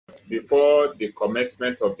Before the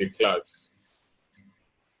commencement of the class,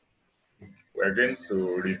 we're going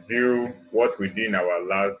to review what we did in our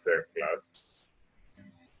last class.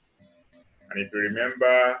 And if you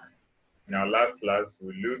remember, in our last class,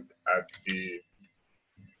 we looked at the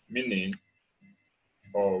meaning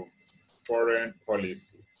of foreign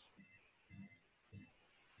policy.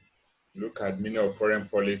 Look at meaning of foreign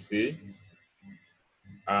policy,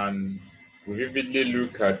 and we vividly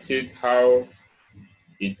look at it, how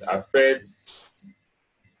it affects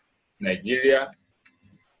Nigeria,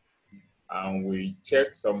 and we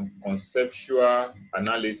check some conceptual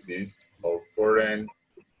analysis of foreign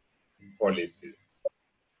policy.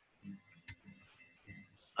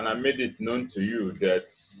 And I made it known to you that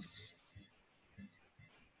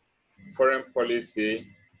foreign policy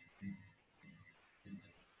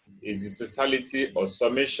is the totality or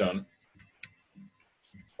summation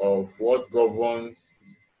of what governs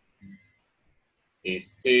a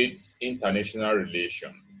state's international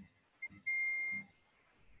relation.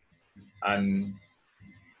 And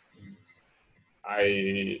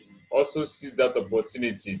I also seized that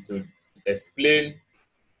opportunity to explain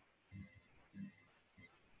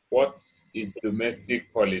what is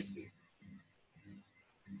domestic policy.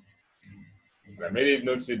 And I made it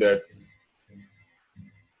known to you that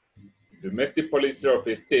domestic policy of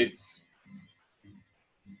a state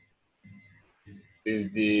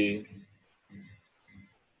is the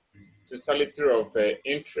totality of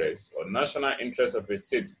interests or national interests of a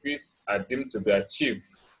state which are deemed to be achieved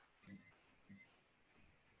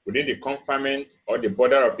within the confinement or the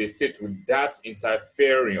border of a state without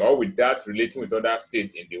interfering or without relating with other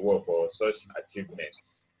states in the world for such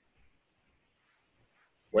achievements.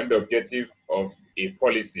 When the objective of a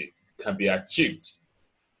policy can be achieved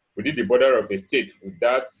within the border of a state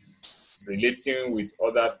without relating with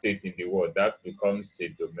other states in the world, that becomes a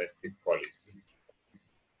domestic policy.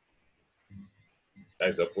 That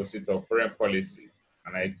is opposite of foreign policy.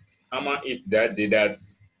 And I hammer it that day that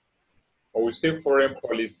when we say foreign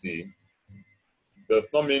policy, does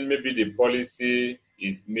not mean maybe the policy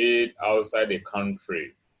is made outside the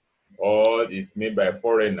country or is made by a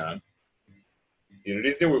foreigner. The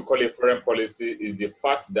reason we call it foreign policy is the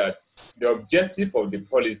fact that the objective of the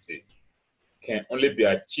policy can only be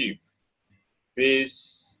achieved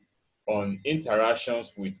based on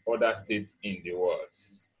interactions with other states in the world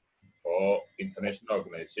or international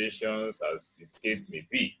organizations, as the case may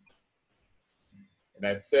be. And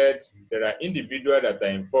I said there are individuals that are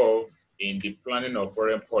involved in the planning of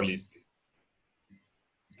foreign policy.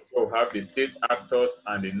 So we have the state actors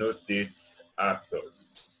and the no-state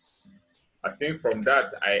actors. I think from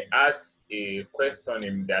that, I asked a question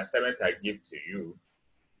in the assignment I gave to you.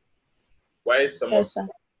 Why some of them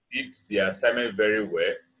did the assignment very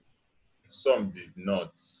well, some did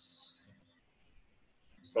not.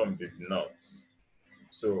 Some did not.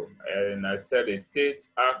 So, and I said the state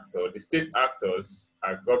actors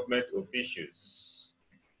are government officials.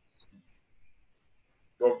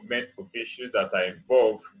 Government officials that are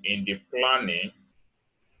involved in the planning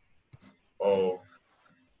of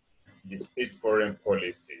the state foreign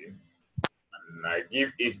policy. And I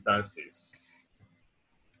give instances.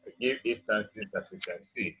 I give instances as you can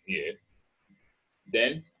see here.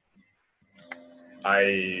 Then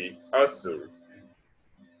I also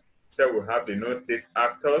said we have the no-state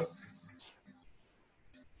actors.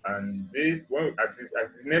 And this, as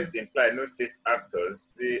the names imply, no state actors,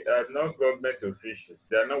 they are not government officials.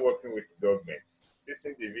 They are not working with governments. These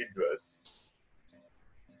individuals,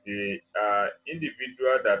 they are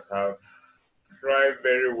individuals that have thrived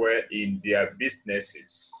very well in their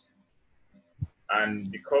businesses. And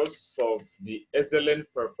because of the excellent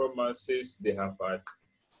performances they have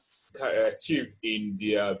achieved in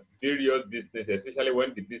their various businesses, especially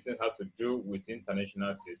when the business has to do with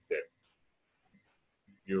international system,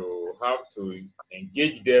 you have to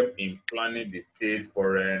engage them in planning the state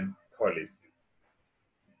foreign policy.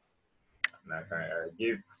 And I can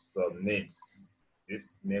give some names.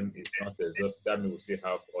 This name is not exhaustive. That means we still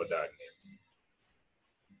have other names.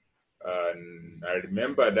 And I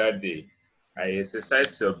remember that day, I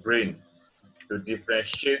exercised your brain to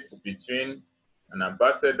differentiate between an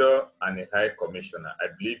ambassador and a high commissioner. I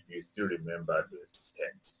believe you still remember those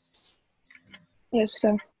terms. Yes, sir.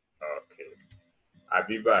 Okay.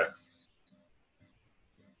 Abibat.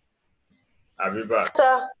 Abibat.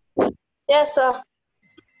 Sir. Yes, sir.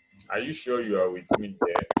 Are you sure you are with me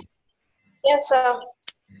there? Yes, sir.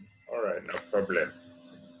 All right, no problem.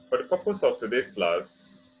 For the purpose of today's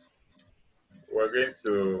class, we're going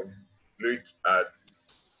to look at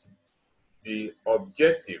the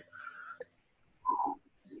objective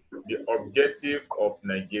of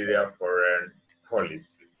Nigeria foreign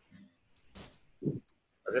policy.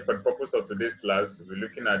 I think for the purpose of today's class, we'll be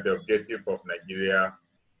looking at the objective of Nigeria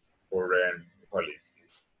foreign policy.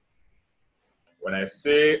 When I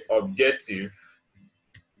say objective,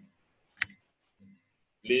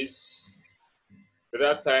 please, at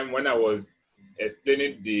that time when I was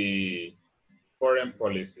explaining the foreign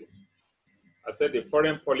policy, I said the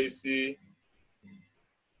foreign policy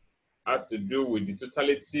has to do with the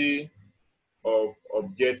totality of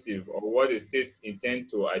objective or what the state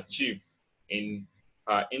intends to achieve in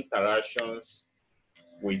our interactions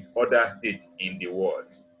with other states in the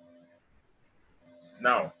world.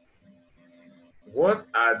 Now, what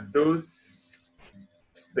are those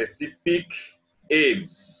specific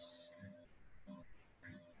aims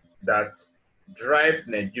that drive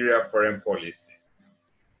Nigeria foreign policy?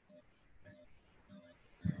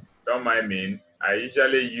 Don't mind me, I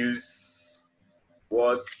usually use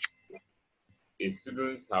what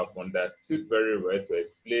students have understood very well to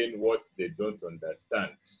explain what they don't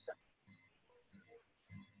understand.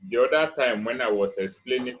 The other time when I was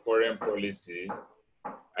explaining foreign policy,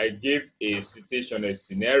 I gave a situation, a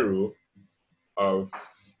scenario of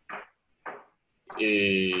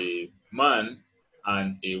a man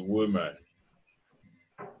and a woman.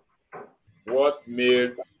 What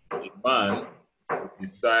made a man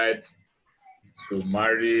decide to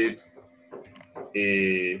marry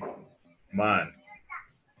a man?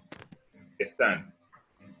 Understand?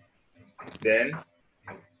 Then,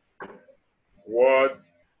 what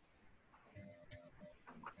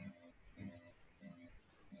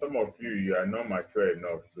some of you are not mature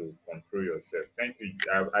enough to control yourself. Thank you.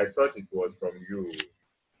 I thought it was from you,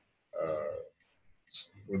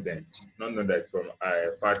 student. Not know that it's from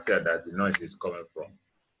Fatia that the noise is coming from.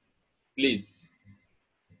 Please,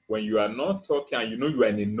 when you are not talking and you know you are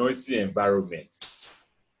in a noisy environment,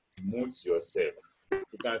 mute yourself.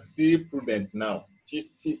 You can see Prudent now. She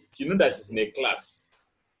know that she's in a class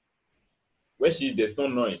where there's no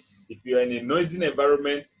noise. If you're in a noisy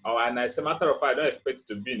environment, and as a matter of fact, I don't expect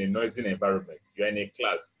you to be in a noisy environment. You're in a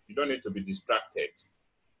class. You don't need to be distracted.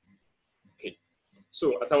 Okay.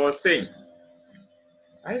 So as I was saying,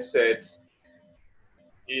 I said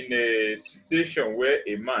in a situation where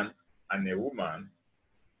a man and a woman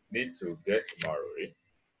need to get married,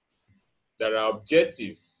 there are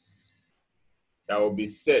objectives that will be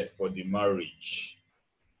set for the marriage.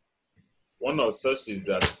 One of such is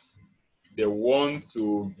that they want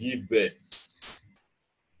to give birth.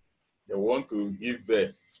 They want to give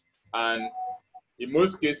birth. And in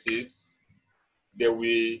most cases, they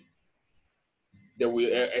will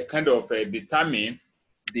kind of determine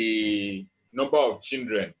the number of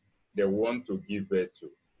children they want to give birth to.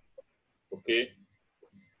 Okay?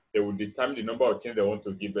 They will determine the number of children they want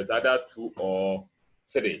to give birth, either 2 or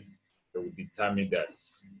 3. They will determine that.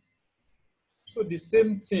 So the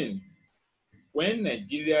same thing, when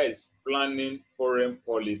Nigeria is planning foreign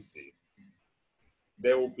policy,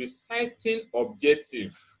 there will be certain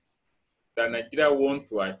objectives that Nigeria want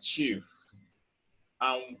to achieve.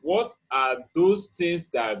 And what are those things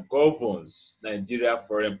that governs Nigeria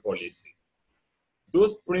foreign policy?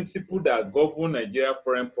 Those principles that govern Nigeria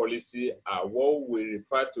foreign policy are what we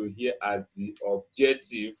refer to here as the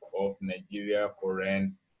objective of Nigeria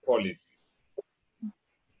foreign policy.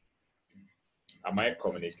 Am I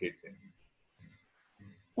communicating?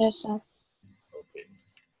 Yes, sir. Okay.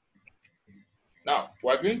 Now,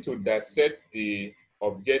 we're going to dissect the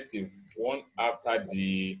objective one after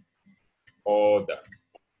the other.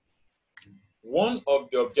 One of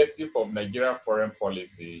the objectives of Nigeria foreign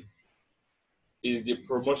policy is the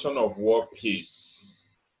promotion of world peace.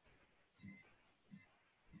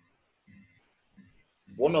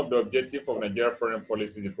 One of the objectives of Nigeria foreign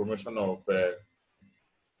policy is the promotion of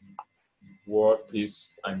world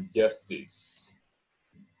peace and justice.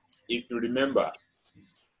 If you remember,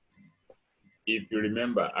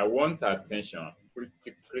 I want attention,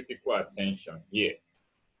 critical attention here.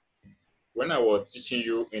 When I was teaching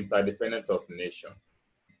you interdependent of nation,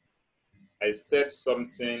 I said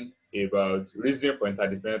something about reason for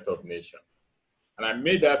interdependent of nation. And I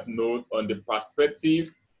made that note on the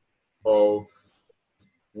perspective of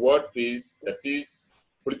world peace, that is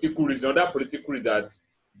political reason. Other political reason, that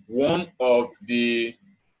one of the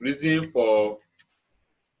reason for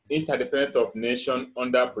interdependent of nation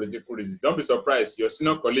under political reasons. Don't be surprised, your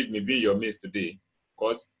senior colleague may be in your midst today,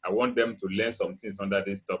 because I want them to learn some things under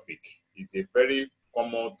this topic. It's a very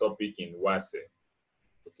common topic in WASE.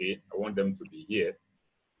 Okay, I want them to be here.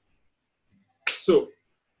 So,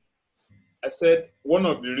 I said one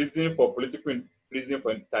of the reasons for political reason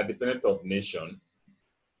for interdependent of nation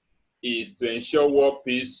is to ensure world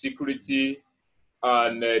peace, security,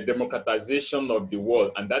 on democratization of the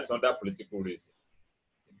world, and that's another political reason.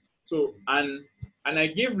 So, and I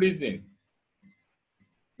give reason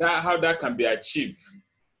that how that can be achieved,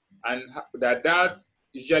 and that's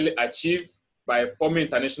usually achieved by forming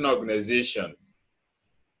international organization.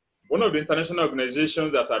 One of the international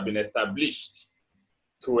organizations that have been established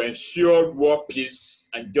to ensure world peace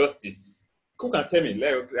and justice. Who can tell me?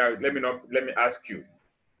 Let me ask you.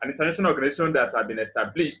 An international organization that have been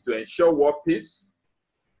established to ensure world peace,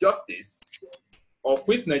 justice, of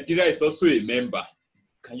which Nigeria is also a member.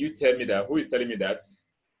 Can you tell me that? Who is telling me that?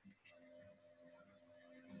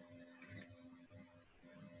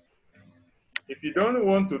 If you don't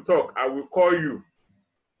want to talk, I will call you.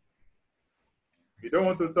 If you don't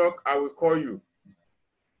want to talk, I will call you.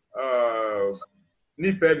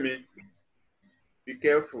 Nifemi, be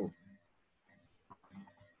careful.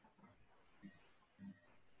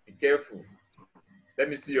 Be careful. Let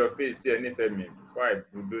me see your face here, Nifemi. Why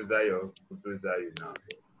bulldozer you now?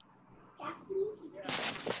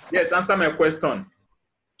 Yes, answer my question.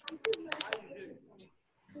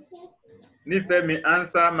 Nifemi,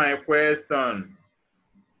 answer my question.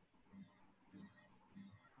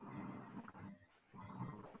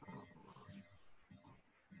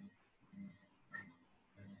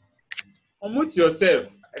 Unmute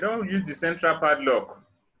yourself. I don't use the central padlock.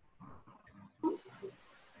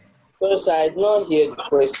 First, I did not hear the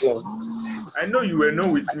question. I know you were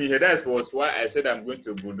not with me here. That was why I said I'm going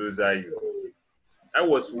to bulldozer you. That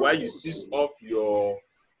was why you ceased off your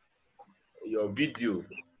video.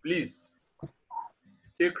 Please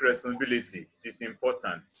take responsibility. It is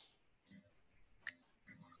important.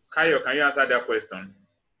 Kayo, can you answer that question?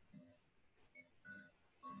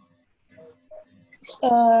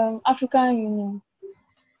 African Union.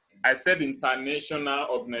 I said international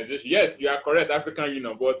organization. Yes, you are correct, African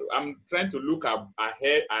Union, but I'm trying to look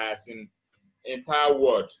ahead as in entire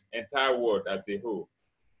world as a whole.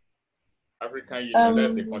 African Union,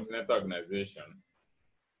 that's a continental organization.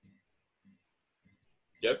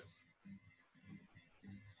 Yes.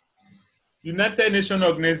 United Nations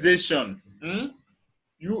Organization,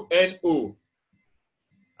 UNO.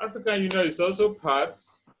 African Union is also part,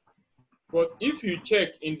 but if you check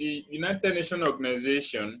in the United Nations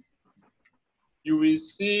Organization, you will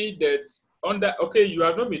see that you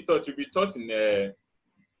have not been taught, you'll be taught in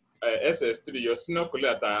SS3, your senior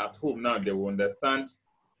colleagues at home now, they will understand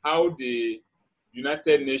how the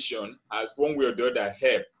United Nations has one way or the other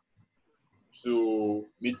helped to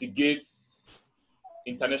mitigate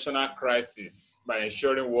international crisis by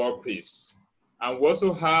ensuring world peace. And we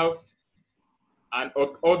also have an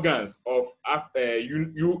organs of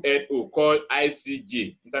UNO called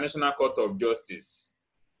ICJ, International Court of Justice,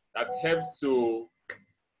 that helps to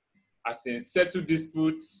settle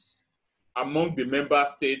disputes among the member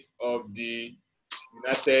states of the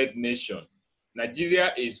United Nations.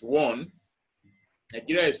 Nigeria is one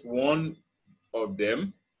of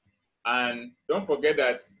them. And don't forget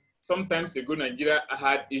that sometimes ago, Nigeria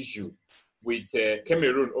had issue with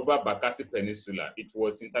Cameroon over Bakassi Peninsula. It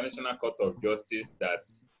was International Court of Justice that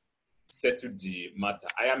settled the matter.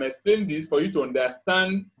 I am explaining this for you to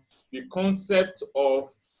understand the concept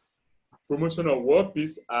of promotion of world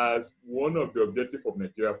peace as one of the objectives of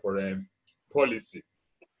Nigeria foreign policy.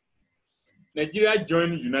 Nigeria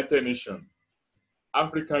joined United Nations,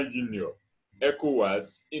 African Union,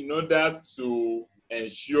 ECOWAS in order to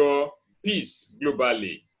ensure peace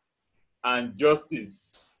globally and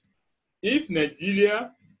justice. If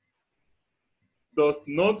Nigeria does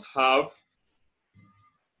not have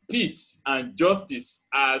peace and justice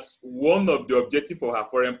as one of the objectives of her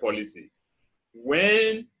foreign policy,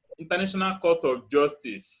 when International Court of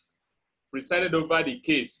Justice presided over the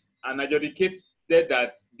case and adjudicated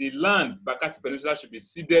that the land Bakassi Peninsula should be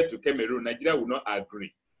ceded to Cameroon, Nigeria will not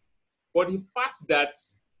agree. But the fact that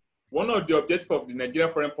one of the objectives of the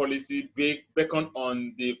Nigeria foreign policy beckon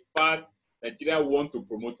on the fact Nigeria want to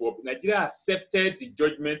promote war. Nigeria accepted the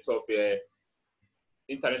judgment of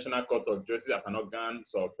International Court of Justice as an organ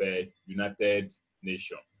of United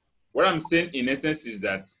Nations. What I'm saying in essence is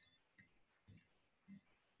that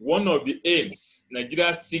one of the aims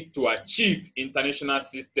Nigeria seek to achieve international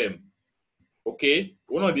system, okay?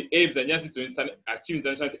 One of the aims Nigeria seek to achieve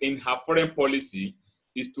international in her foreign policy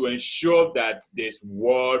is to ensure that there's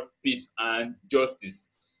world peace and justice.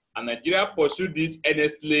 And Nigeria pursued this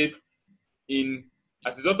earnestly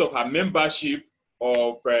as a result of her membership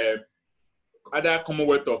of other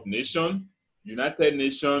Commonwealth of Nations, United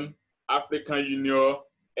Nations, African Union,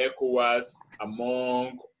 ECOWAS,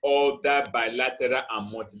 among all that bilateral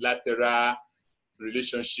and multilateral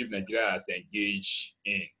relationship Nigeria has engaged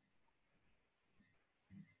in.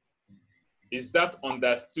 Is that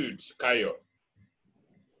understood, Kayo?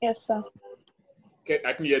 Yes, sir. Okay,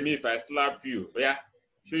 I can hear me if I slap you. Yeah,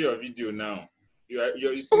 show your video now.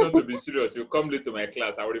 You seem not to be serious. You come late to my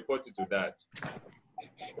class. I will report you to that.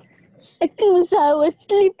 Excuse me, sir. I was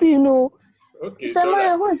sleeping. No. Okay, It's all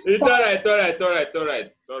right. It's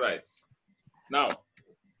all right. Now,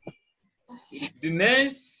 the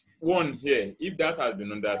next one here, if that has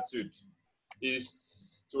been understood,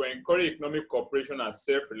 is to encourage economic cooperation and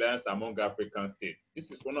self-reliance among African states.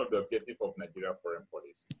 This is one of the objectives of Nigeria foreign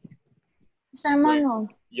policy. Sir Manuel.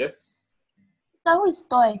 Yes. Sir, who is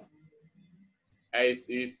Toy?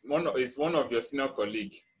 Is one of your senior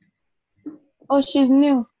colleague. Oh, she's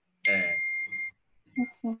new. Okay.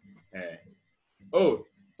 Oh,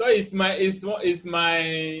 Toy is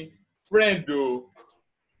my friend though.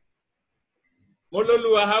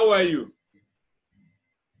 Mololua, how are you?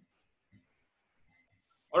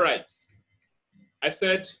 All right. I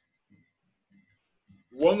said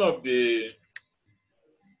one of the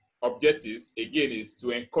objectives, again, is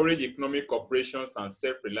to encourage economic cooperation and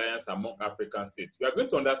self-reliance among African states. You are going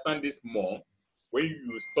to understand this more when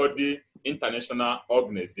you study international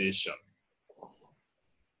organization.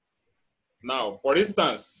 Now, for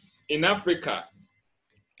instance, in Africa,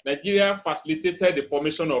 Nigeria facilitated the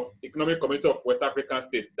formation of Economic Community of West African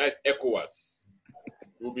States, that is ECOWAS.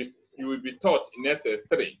 You will be taught in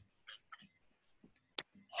SS3.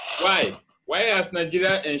 Why? Why has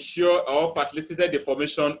Nigeria ensured or facilitated the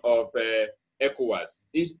formation of ECOWAS?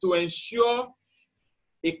 Is to ensure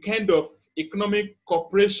a kind of economic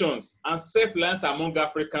cooperation and self-reliance among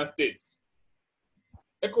African states.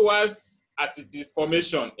 ECOWAS, at its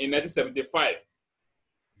formation in 1975,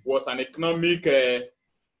 was an economic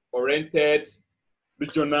oriented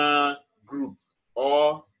regional group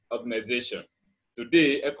or organization.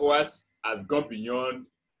 Today, ECOWAS has gone beyond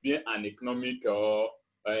being an economic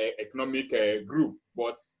group,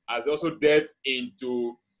 but has also delved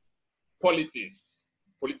into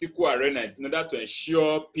political arena in order to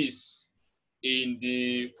ensure peace in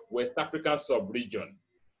the West African sub-region.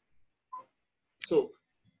 So,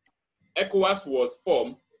 ECOWAS was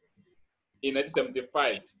formed in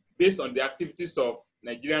 1975 based on the activities of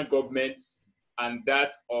Nigerian government and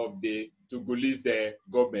that of the Togolese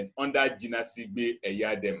government under Gina Sigbe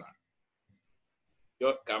Eyadema.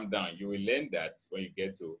 Just calm down. You will learn that when you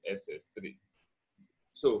get to SS3.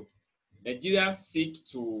 So, Nigeria seeks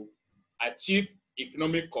to achieve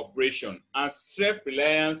economic cooperation and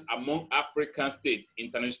self-reliance among African states in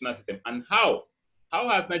international system. And how? How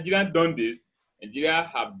has Nigeria done this? Nigeria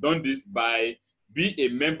have done this by being a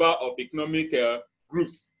member of economic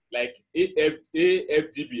groups like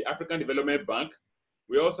AFDB, African Development Bank.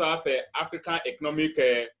 We also have African Economic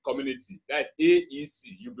Community, that is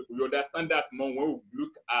AEC. You understand that more when we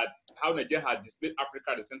look at how Nigeria has displayed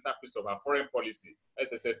Africa at the centerpiece of our foreign policy.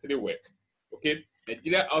 That's SS3 work. Okay,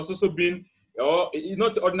 Nigeria has also been,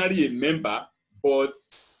 not ordinarily a member, but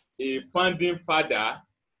a founding father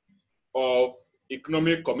of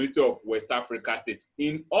Economic Community of West Africa States.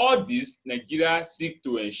 In all this, Nigeria seeks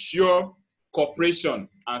to ensure cooperation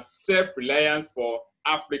and self-reliance for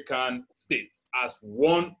African states as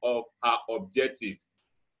one of her objectives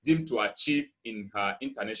deemed to achieve in her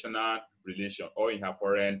international relation or in her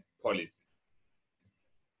foreign policy.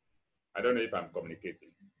 I don't know if I'm communicating.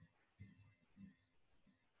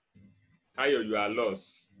 Kayo, you are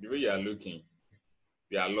lost. The way you are looking,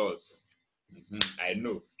 you are lost. I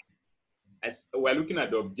know. As we're looking at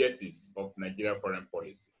the objectives of Nigeria foreign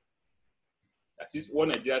policy. That is what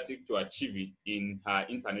Nigeria seeks to achieve it in her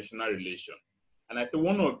international relation. And I say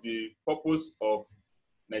one of the purpose of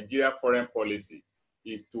Nigeria foreign policy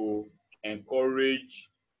is to encourage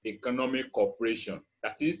economic cooperation.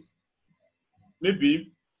 That is,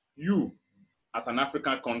 maybe you as an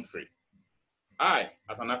African country, I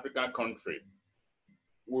as an African country,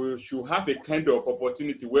 we should have a kind of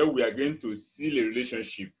opportunity where we are going to seal a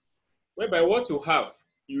relationship, whereby what you have,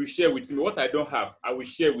 you share with me. What I don't have, I will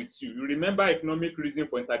share with you. You remember economic reason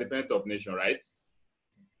for interdependence of nation, right?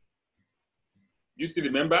 You still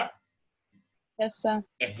remember? Yes, sir.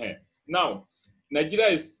 Now, Nigeria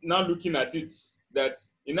is now looking at it that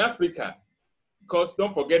in Africa, because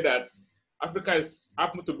don't forget that Africa is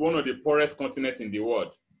happen to be one of the poorest continents in the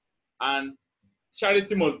world. And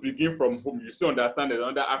charity must begin from home. You still understand that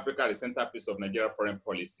under Africa, the centerpiece of Nigeria foreign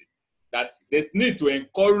policy, that there's need to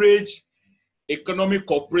encourage economic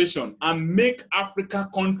cooperation and make African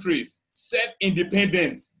countries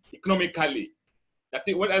self-independent economically. That's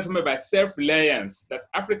it. What I mean by self-reliance, that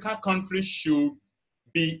African countries should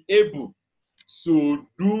be able to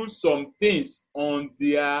do some things on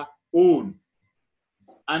their own.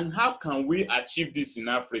 And how can we achieve this in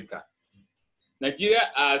Africa? Nigeria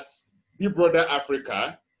as Big Brother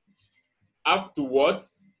Africa have to what?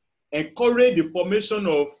 Encourage the formation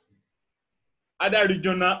of other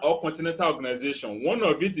regional or continental organization. One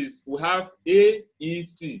of it is we have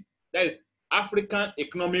AEC, that is African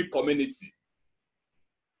Economic Community.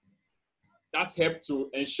 That's helped to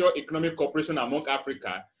ensure economic cooperation among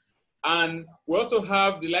Africa. And we also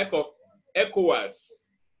have the like of ECOWAS.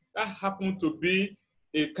 That happened to be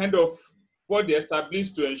a kind of what they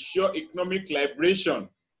established to ensure economic liberation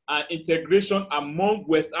and integration among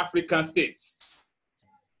West African states.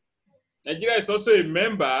 Nigeria is also a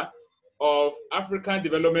member of African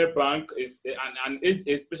Development Bank, is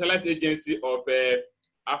a specialized agency of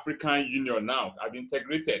African Union now, have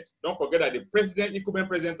integrated. Don't forget that the president, incumbent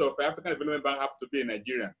president of African Development Bank happens to be a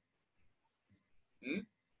Nigerian.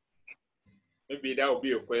 Maybe that will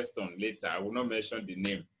be a question later. I will not mention the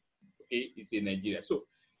name. Okay, it's a Nigeria. So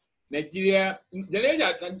Nigeria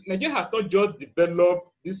has not just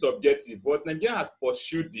developed this objective, but Nigeria has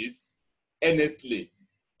pursued this earnestly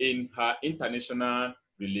in her international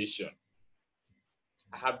relation.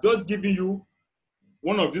 I have just given you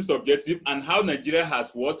one of these objectives and how Nigeria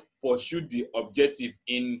has pursued the objective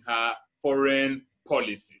in her foreign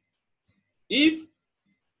policy. If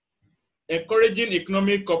encouraging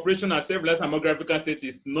economic cooperation and self-reliance among African states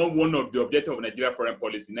is not one of the objectives of Nigeria foreign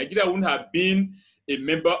policy, Nigeria wouldn't have been a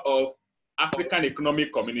member of African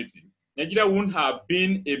Economic Community. Nigeria wouldn't have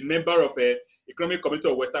been a member of an economic community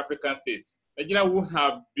of West African states. Nigeria would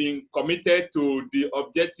have been committed to the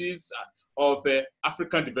objectives of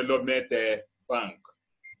African Development Bank.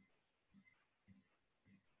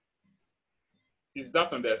 Is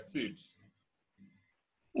that understood?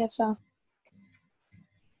 Yes, sir.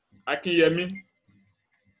 Akinyemi,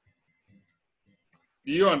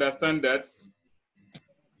 do you understand that?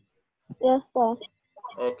 Yes, sir.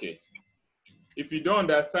 Okay. If you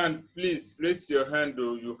don't understand, please raise your hand.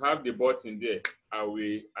 You have the button there. I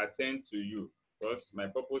will attend to you because my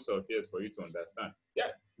purpose of here is for you to understand. Yeah.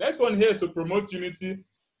 Next one here is to promote unity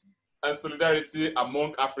and solidarity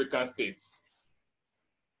among African states.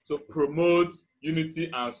 To promote unity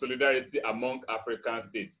and solidarity among African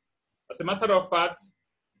states. As a matter of fact,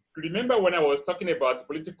 remember when I was talking about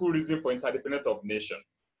political reason for interdependence of nation?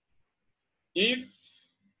 If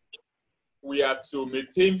we are to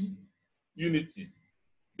maintain unity,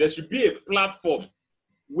 there should be a platform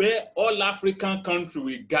where all African countries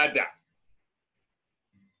will gather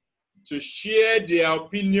to share their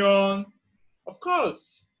opinion. Of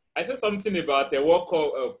course, I said something about a World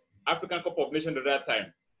Cup, African Cup of Nations at that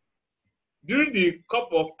time. During the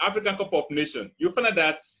African Cup of Nations, you find out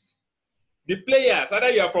that the players, either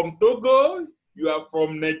you are from Togo, you are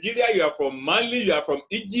from Nigeria, you are from Mali, you are from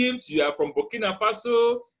Egypt, you are from Burkina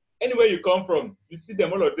Faso, anywhere you come from, you see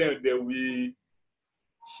them, all of them, they will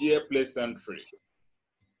share pleasantry.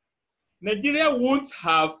 Nigeria won't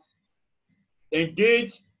have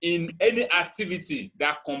engaged in any activity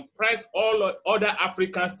that comprise all other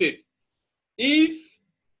African states if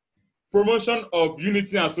promotion of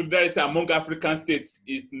unity and solidarity among African states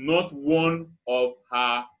is not one of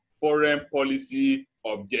her foreign policy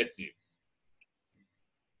objectives.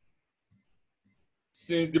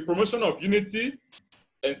 Since the promotion of unity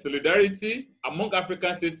and solidarity among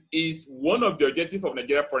African states is one of the objectives of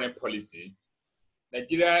Nigeria foreign policy,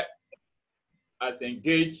 Nigeria has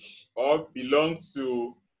engaged or belongs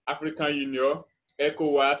to African Union,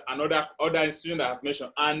 ECOWAS, and other institutions that I have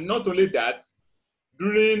mentioned. And not only that,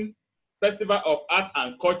 during Festival of Art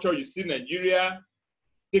and Culture, you see Nigeria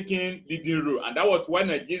taking leading role. And that was why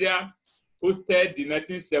Nigeria hosted the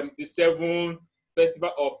 1977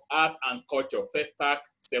 Festival of Art and Culture, FESTAC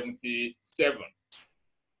 77.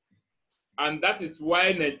 And that is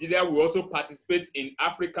why Nigeria will also participate in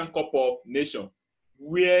African Cup of Nations,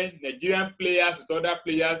 where Nigerian players with other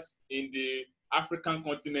players in the African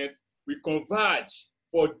continent will converge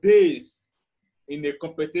for days in a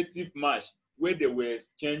competitive match where they will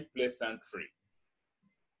exchange pleasantry.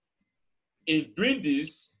 In doing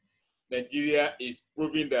this, Nigeria is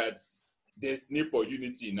proving that there's need for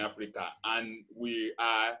unity in Africa, and we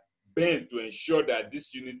are bent to ensure that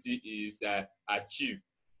this unity is achieved.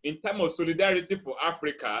 In terms of solidarity for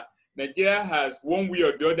Africa, Nigeria has one way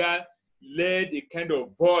or the other led a kind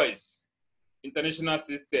of voice international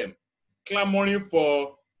system, clamoring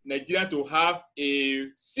for Nigeria to have a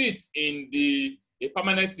seat in a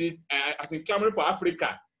permanent seat, as in clamoring for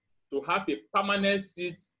Africa to have a permanent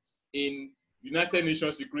seat in United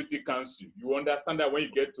Nations Security Council. You understand that when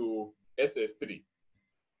you get to SS3,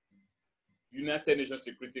 United Nations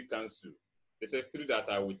Security Council, SS3 that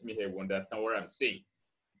are with me here will understand what I'm saying.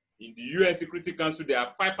 In the UN Security Council, there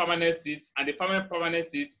are 5 permanent seats, and the 5 permanent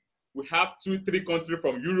seats we have 2-3 countries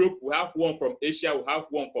from Europe, we have one from Asia, we have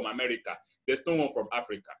one from America. There's no one from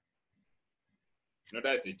Africa. No,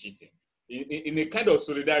 that is a cheating. In a kind of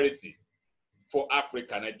solidarity for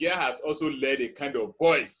Africa, Nigeria has also led a kind of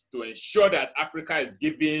voice to ensure that Africa is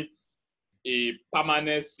given a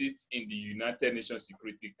permanent seat in the United Nations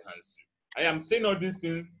Security Council. I am saying all these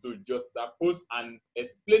things to juxtapose and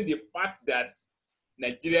explain the fact that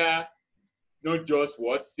Nigeria not just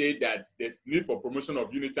say that there's need for promotion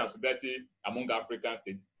of unity and solidarity among African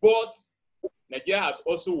states, but Nigeria has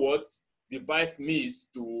also devised means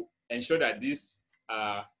to ensure that this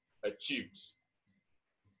are achieved.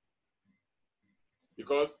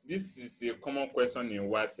 Because this is a common question in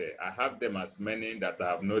WASE. I have them as many that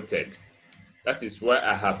I have noted. That is why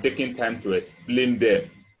I have taken time to explain them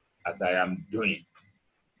as I am doing.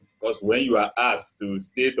 Because when you are asked to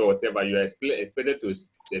state or whatever, you are expected to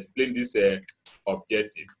explain this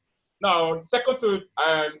objective. Now, second to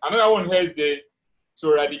another one here is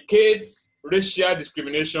to eradicate racial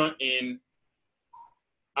discrimination in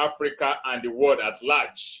Africa and the world at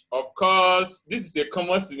large. Of course, this is a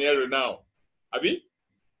common scenario now. Abi?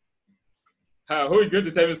 Who is going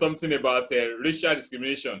to tell me something about racial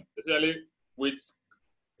discrimination, especially with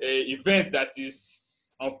an event that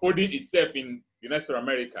is unfolding itself in United States of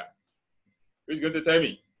America? Who is going to tell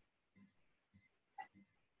me?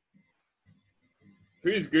 Who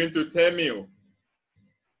is going to tell me?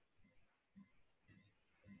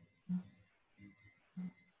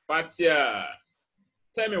 Fatia,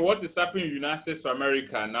 tell me what is happening in the United States of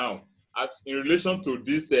America now as in relation to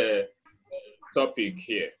this topic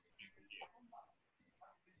here.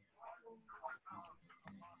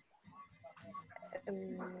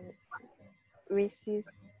 Racist.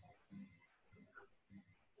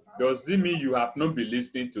 Does it mean you have not been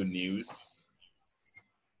listening to news?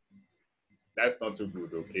 That's not too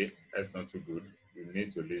good, okay? That's not too good. You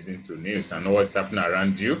need to listen to news and know what's happening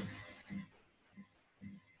around you.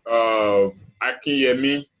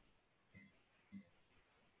 Akinyemi.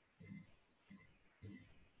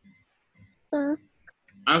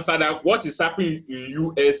 Answer that. What is happening in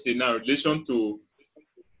USA now in relation to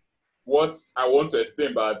what I want to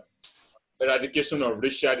explain about eradication of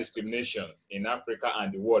racial discrimination in Africa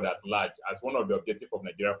and the world at large as one of the objectives of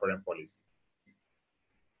Nigeria foreign policy?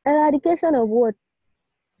 Eradication of what?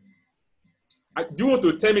 Do you want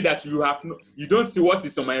to tell me that you don't see what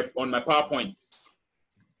is on my PowerPoint?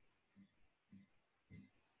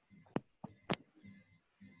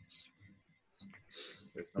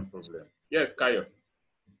 There's no problem. Yes, Kayo.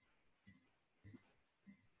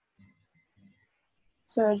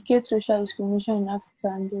 So eradicate social discrimination in Africa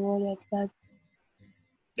and the world at large.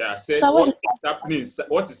 Yeah, I said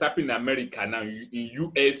what is happening in America now, in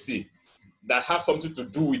USA, that has something to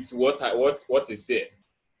do with what is said.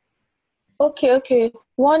 Okay.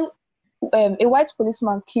 A white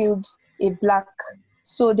policeman killed a black.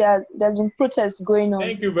 So there's been protests going on.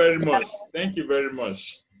 Thank you very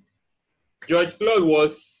much. George Floyd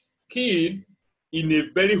was killed in a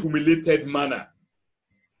very humiliated manner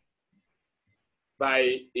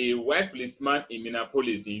by a white policeman in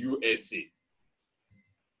Minneapolis in USA.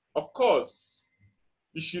 Of course,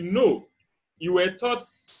 you should know, you were taught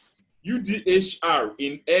UDHR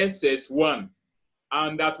in SS1,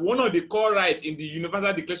 and that one of the core rights in the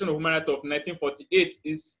Universal Declaration of Human Rights of 1948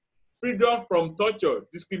 is freedom from torture,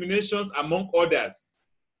 discriminations, among others.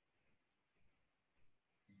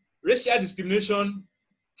 Racial discrimination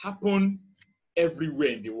happens everywhere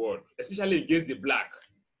in the world, especially against the black.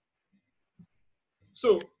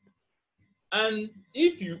 So, and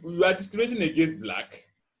if you are discriminating against black,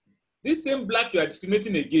 this same black you are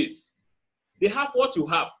discriminating against, they have what you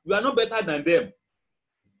have. You are not better than them.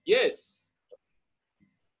 Yes.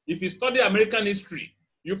 If you study American history,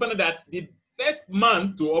 you find that the first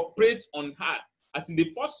man to operate on Earth, as in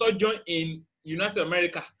the first surgeon in United States of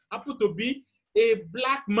America, happened to be a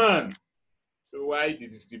black man. So why the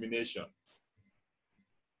discrimination?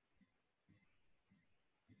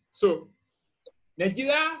 So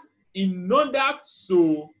Nigeria, in order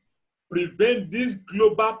to prevent this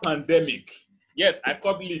global pandemic, yes, I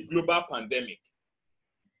call it global pandemic,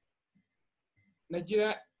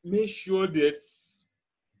 Nigeria made sure that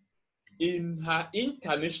in her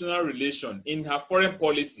international relation, in her foreign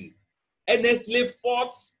policy, earnestly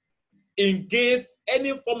fought against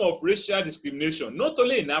any form of racial discrimination, not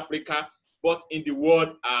only in Africa, but in the world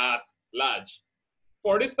at large.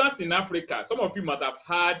 For instance, in Africa, some of you might have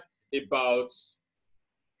heard about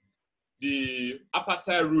the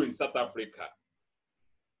apartheid rule in South Africa.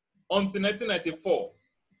 Until 1994,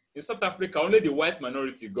 in South Africa, only the white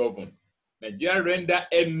minority governed. Nigeria rendered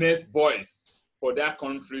earnest voice for that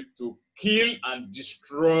country to kill and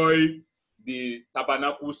destroy the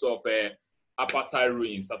tabernacles of apartheid rule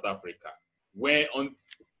in South Africa. When on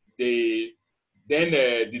the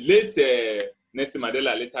late Nelson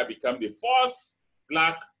Mandela later became the first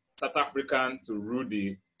black South African to rule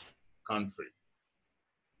the country.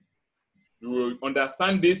 You will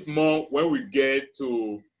understand this more when we get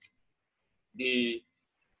to the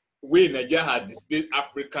way Nigeria has displayed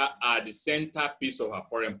Africa at the centerpiece of our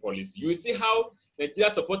foreign policy. You will see how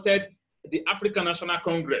Nigeria supported the African National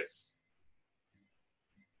Congress,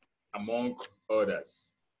 among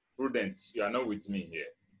others. Prudence, you are not with me here.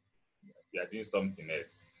 You are doing something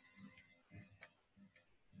else.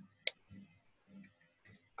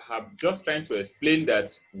 I have just trying to explain that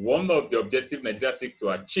one of the objectives Nigeria seeks to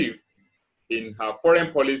achieve in her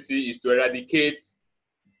foreign policy is to eradicate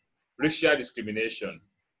racial discrimination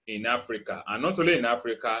in Africa, and not only in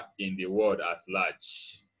Africa, in the world at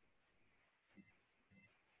large.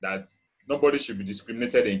 That nobody should be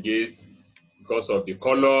discriminated against because of the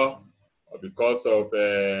color or because of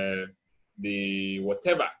the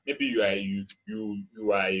whatever. Maybe you are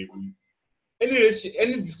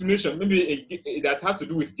any discrimination, maybe that has to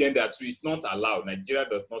do with gender too, is not allowed. Nigeria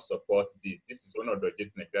does not support this. This is one of the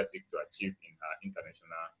objectives Nigeria seeks to achieve in her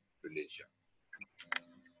international relations.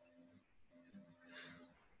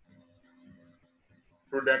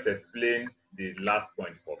 Prudence, explain the last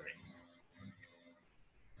point for me.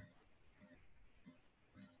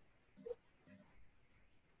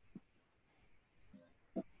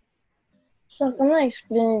 So can I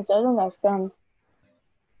explain it? I don't understand.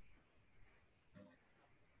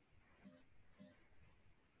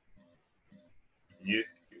 You.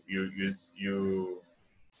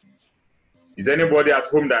 Is anybody at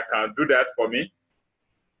home that can do that for me?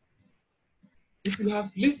 If you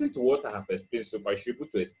have listened to what I have explained so far, I should be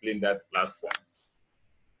able to explain that last point.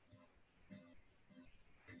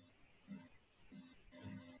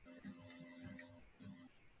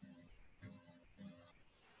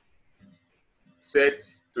 Said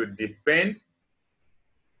to defend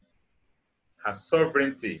her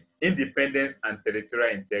sovereignty, independence, and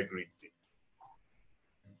territorial integrity.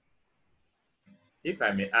 If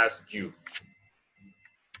I may ask you,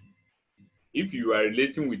 if you are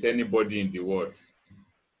relating with anybody in the world,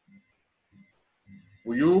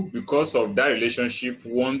 will you, because of that relationship,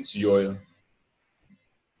 want your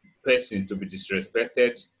person to be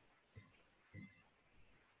disrespected?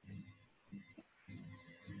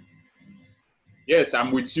 Yes,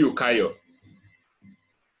 I'm with you, Kayo.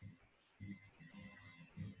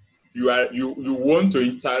 You want to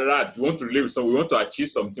interact, you want to relate with someone, you want to achieve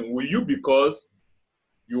something. Will you, because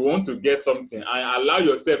you want to get something, and allow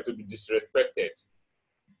yourself to be disrespected?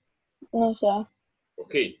 No, sir.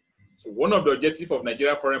 Okay. So one of the objectives of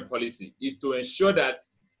Nigeria foreign policy is to ensure that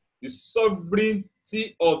the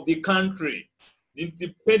sovereignty of the country, the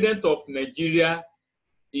independence of Nigeria,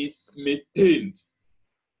 is maintained.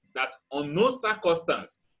 That on no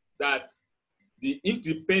circumstance that the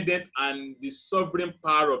independent and the sovereign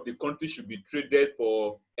power of the country should be traded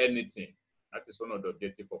for anything. That is one of the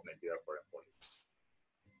objectives of Nigeria foreign policy.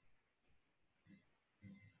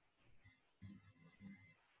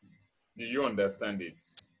 Do you understand it?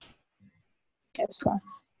 Yes, sir.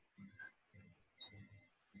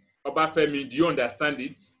 Obafemi, do you understand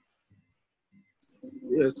it?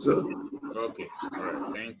 Yes, sir. Okay, all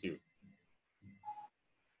right, thank you.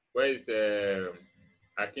 Where is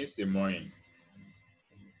Akin Simoin?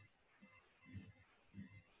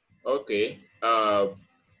 Okay,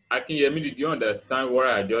 Akin Yemi, did you understand what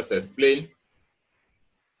I just explained?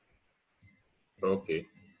 Okay,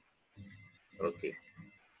 okay,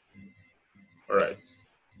 all right.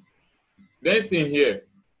 Next thing here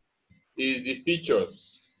is the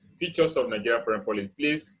features of Nigeria foreign policy.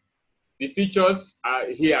 Please, the features are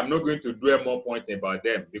here. I'm not going to dwell more points about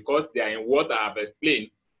them because they are in what I have explained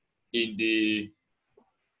in the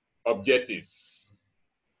objectives.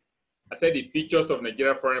 I said the features of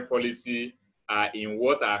Nigeria foreign policy are in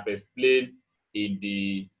what I have explained in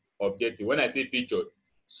the objective. When I say feature,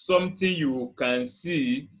 something you can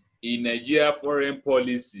see in Nigeria foreign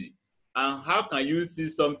policy. And how can you see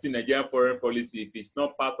something in Nigeria foreign policy if it's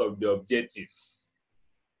not part of the objectives?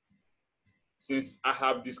 Since I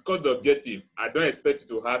have discussed the objective, I don't expect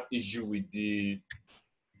you to have issue with the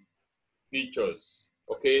features.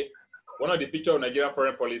 Okay? One of the features of Nigeria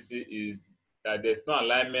foreign policy is that there's no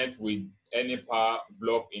alignment with any power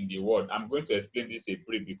bloc in the world. I'm going to explain this a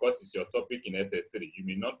brief because it's your topic in SS3. You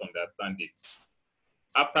may not understand it.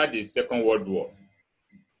 After the Second World War,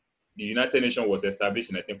 the United Nations was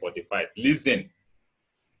established in 1945. Listen,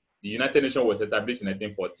 the United Nations was established in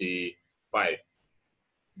 1945.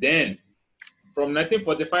 Then from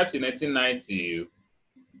 1945 to 1990,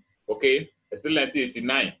 okay, especially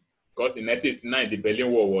 1989, because in 1989 the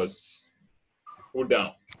Berlin Wall was put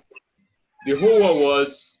down. The whole war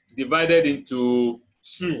was divided into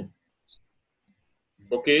two.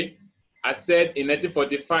 Okay, I said in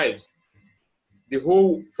 1945,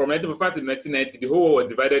 from 1945 to 1990, the whole war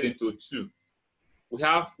was divided into two. We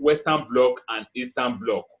have Western Bloc and Eastern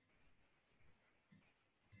Bloc.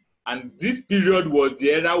 And this period was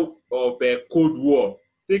the era of a Cold War.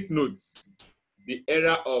 Take notes, the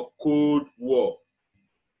era of Cold War.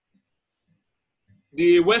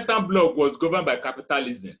 The Western Bloc was governed by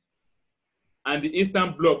capitalism, and the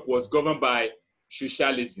Eastern Bloc was governed by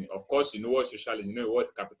socialism. Of course, you know what socialism, you know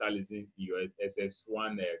what's capitalism in your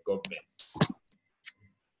SS1 governments.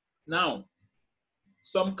 Now,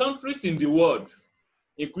 some countries in the world,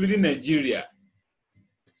 including Nigeria,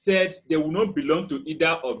 said they will not belong to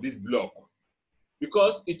either of this bloc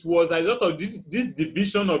because it was a result of this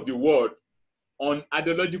division of the world on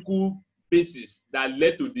ideological basis that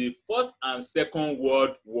led to the First and Second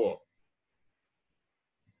World War.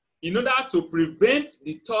 In order to prevent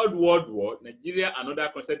the Third World War, Nigeria and other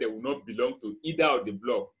countries said they will not belong to either of the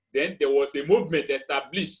bloc. Then there was a movement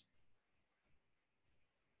established.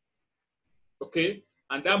 Okay,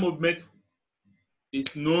 and that movement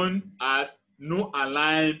is known as No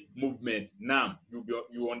Aligned Movement. Now,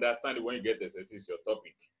 you understand it when you get this is your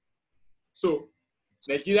topic. So,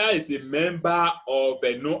 Nigeria is a member of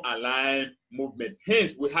a No Aligned Movement.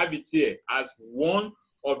 Hence, we have it here as one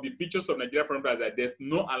of the features of Nigeria Foreign Policy that there's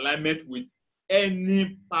no alignment with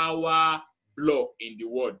any power bloc in the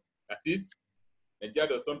world. That is, Nigeria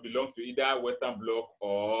does not belong to either Western Bloc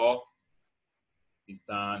or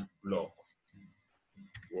Eastern Bloc.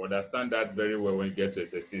 You understand that very well when you get to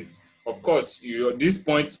SSCs. Of course, these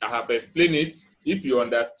points I have explained it. If you have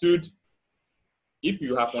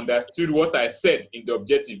understood what I said in the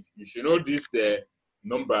objective, you should know this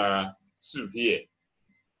number 2 here.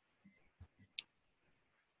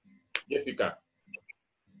 Jessica.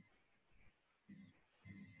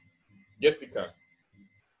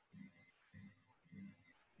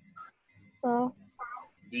 Oh.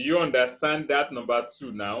 Do you understand that number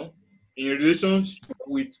 2 now in relation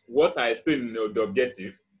with what I explained in the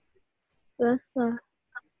objective? Yes, sir.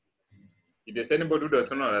 If there's anybody who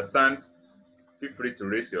does not understand, feel free to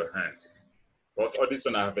raise your hand. Because all this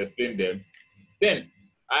one I have explained them. Then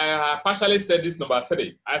I partially said this number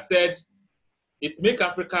 3. I said it makes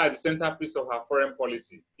Africa at the centerpiece of our foreign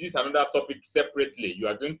policy. This is another topic separately. You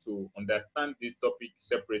are going to understand this topic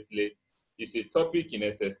separately. It's a topic in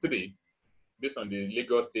SS3 based on the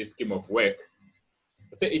Lagos State Scheme of Work.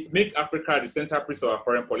 I say it makes Africa the centerpiece of our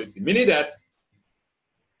foreign policy, meaning that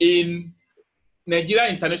in Nigeria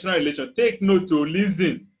international relations, take note to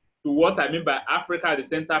listen to what I mean by Africa at the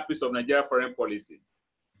centerpiece of Nigeria foreign policy.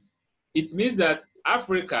 It means that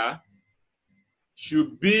Africa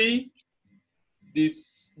should be the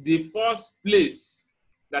first place,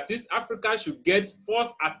 that is, Africa should get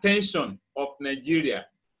first attention of Nigeria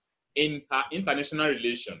in her international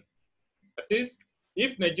relation. That is,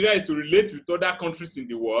 if Nigeria is to relate with other countries in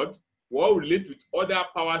the world, or relate with other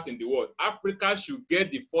powers in the world, Africa should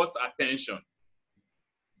get the first attention.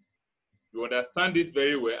 You understand it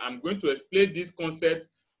very well. I'm going to explain this concept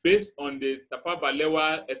based on the Tafawa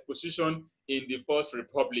Balewa exposition in the First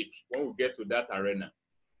Republic when we get to that arena.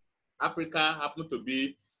 Africa happened to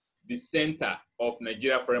be the center of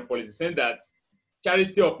Nigeria foreign policy, saying that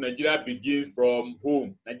charity of Nigeria begins from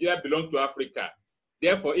home. Nigeria belongs to Africa.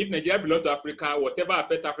 Therefore, if Nigeria belongs to Africa, whatever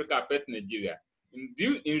affects Africa affects Nigeria. In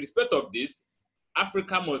respect of this,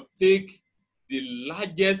 Africa must take the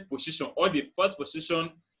largest position or the first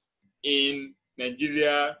position in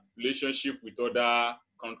Nigeria relationship with other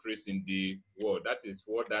countries in the world. That is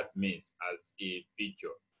what that means as a feature.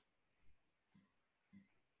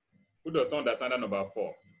 Who does not understand that number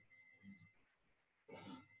 4?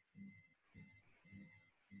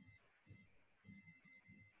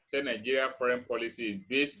 Say Nigeria foreign policy is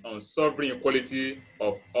based on sovereign equality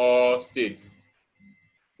of all states.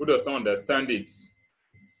 Who does not understand it?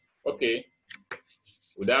 Okay,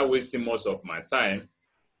 without wasting most of my time,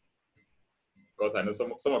 because I know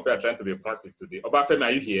some of you are trying to be passive today. Obafemi,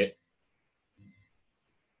 are you here?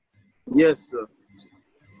 Yes, sir.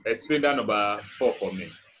 Explain that number 4 for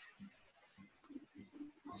me.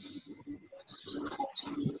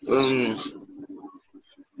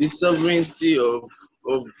 The sovereignty of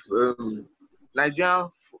Nigerian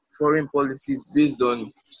foreign policy is based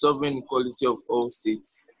on sovereign equality of all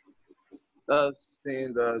states. That's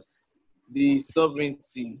saying that the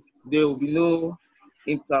sovereignty, there will be no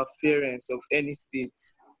interference of any state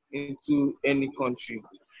into any country.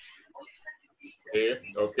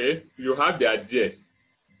 Okay. You have the idea,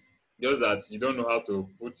 just that you don't know how to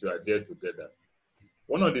put your idea together.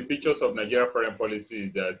 One of the features of Nigeria foreign policy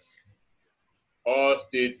is that all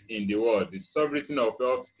states in the world, the sovereignty of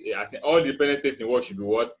all dependent states in the world should be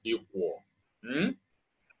what? Equal. Hmm?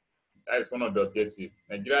 That is one of the objectives.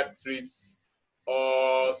 Nigeria treats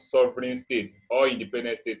all sovereign states, all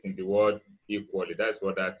independent states in the world equally. That's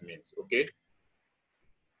what that means. Okay.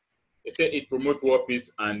 They say it promotes world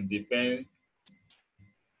peace and defense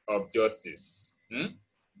of justice. I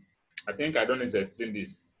think I don't need to explain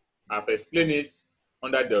this. I've explained it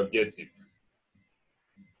under the objective.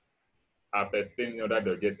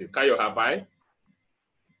 Kayo, have I?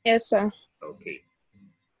 Yes, sir. Okay.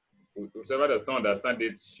 Whoever does not understand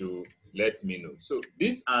it should let me know. So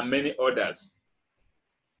these and many others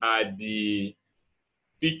are the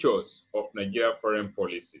features of Nigeria foreign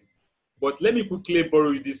policy. But let me quickly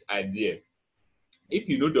borrow this idea. If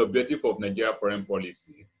you know the objective of Nigeria foreign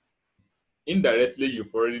policy, indirectly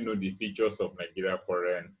you've already know the features of Nigeria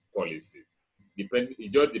foreign policy.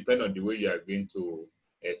 It just depends on the way you are going to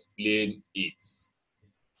explain it.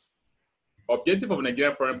 Objective of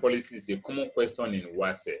Nigerian foreign policy is a common question in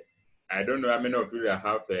WASE. I don't know how many of you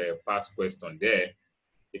have a past question there.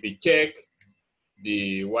 If you check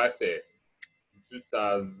the WASE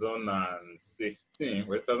 2016,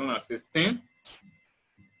 2016, I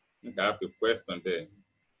think I have a question there.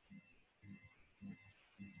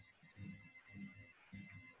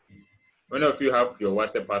 How many of you have your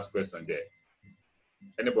WASE past question there?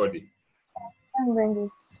 Anybody? I'm bring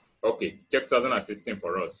it. Okay, check 2016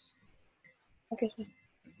 for us. Okay, sir.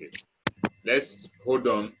 Okay. Let's hold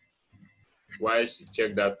on while she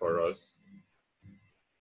check that for us.